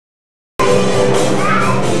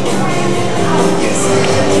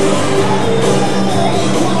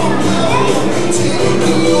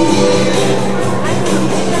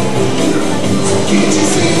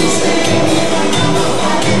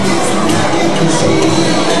Ladies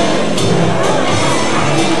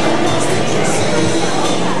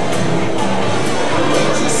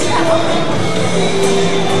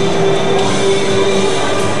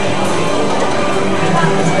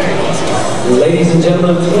and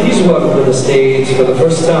gentlemen, please welcome to the stage for the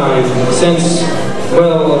first time since,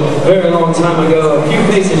 well, a very long time ago, a few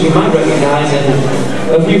faces you might recognize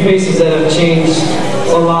and a few faces that have changed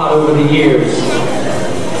a lot over the years.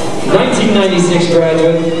 1996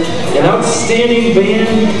 graduate, an outstanding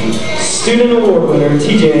band student award winner,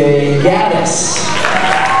 TJ Gaddis.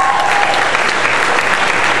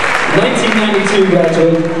 1992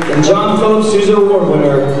 graduate, and John Philip Sousa award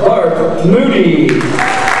winner, Bart Moody.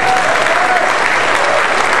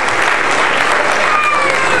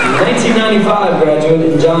 1995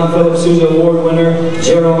 graduate and John Philip Sousa award winner,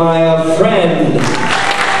 Jeremiah Friend.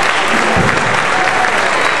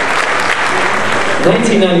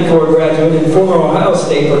 1994 graduate and former Ohio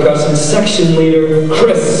State percussion section leader,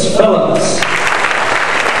 Chris Phillips.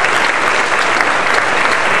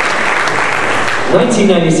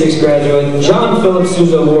 1996 graduate, John Philip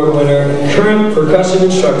Sousa award winner, and current percussion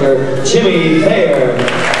instructor, Jimmy Thayer.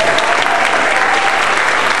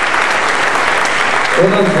 We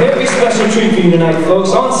have a very special treat for you tonight,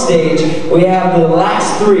 folks. On stage, we have the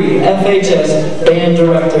last three FHS band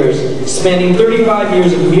directors spanning 35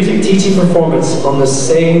 years of music teaching performance on the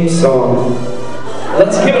same song.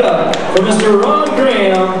 Let's give it up for Mr. Ron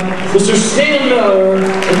Graham, Mr. Stan Miller,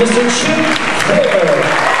 and Mr. Chip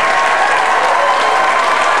Fair.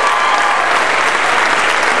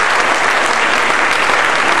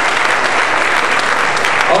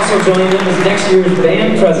 Also joining them is next year's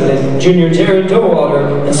band president, junior Jared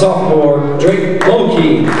Dowater, and sophomore Drake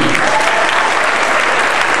Mulkey.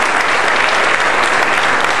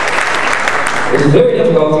 It is very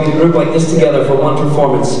difficult to get a group like this together for one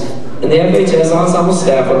performance, and the FHS Ensemble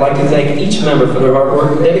staff would like to thank each member for their hard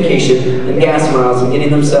work, dedication, and gas miles in getting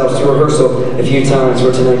themselves to rehearsal a few times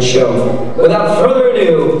for tonight's show. Without further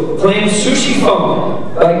ado, playing Sushi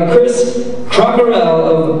Funk by Chris Crockerell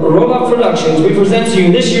of Roll Up Productions, we present to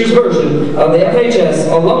you this year's version of the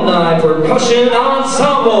FHS Alumni Percussion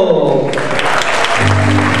Ensemble.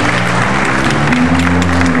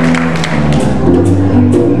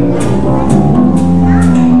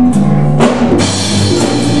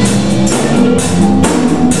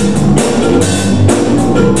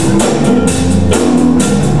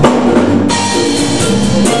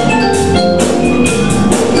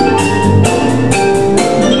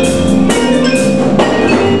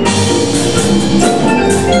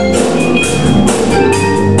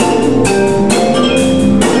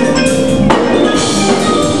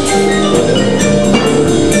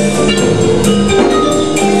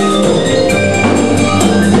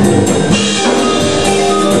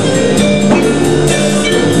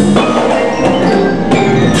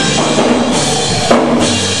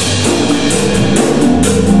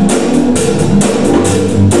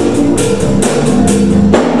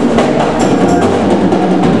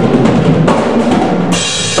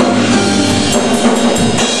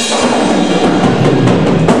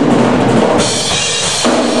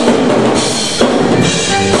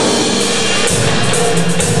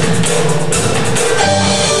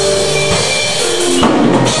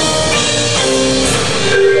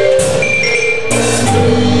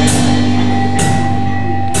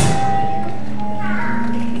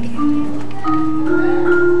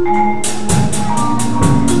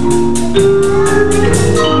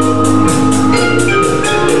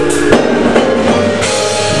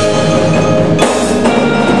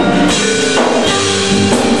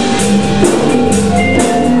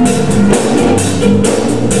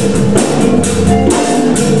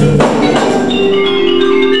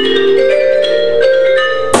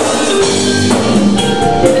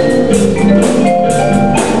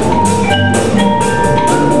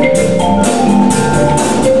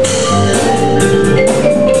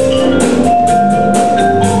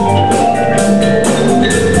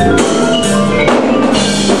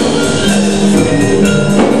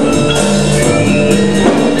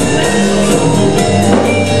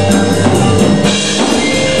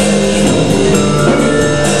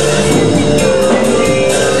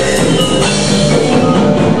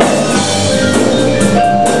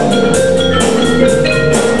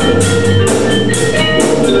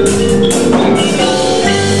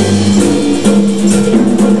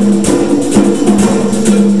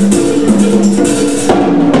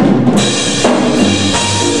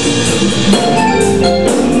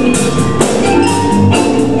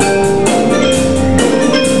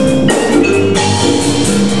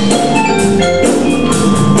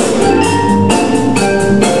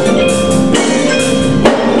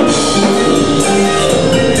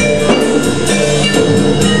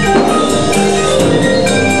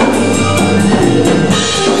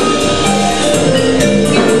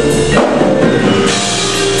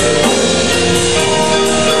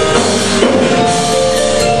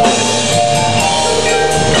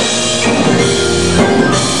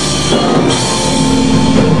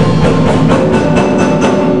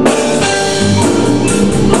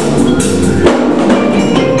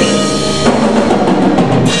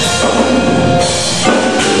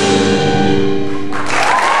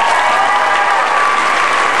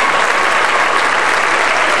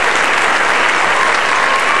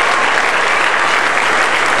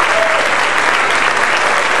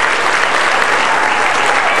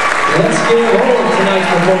 Let's give all of tonight's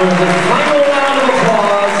performers a final round of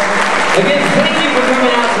applause. Again, thank you for coming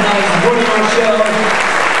out tonight, supporting our show.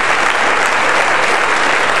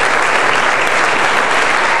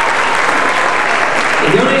 The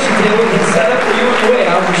donation table is set up for you on your way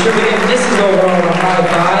out. Be sure to give Mrs. Overall a high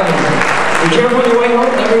five. And be careful on your way home.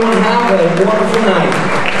 Everyone have a wonderful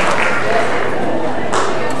night.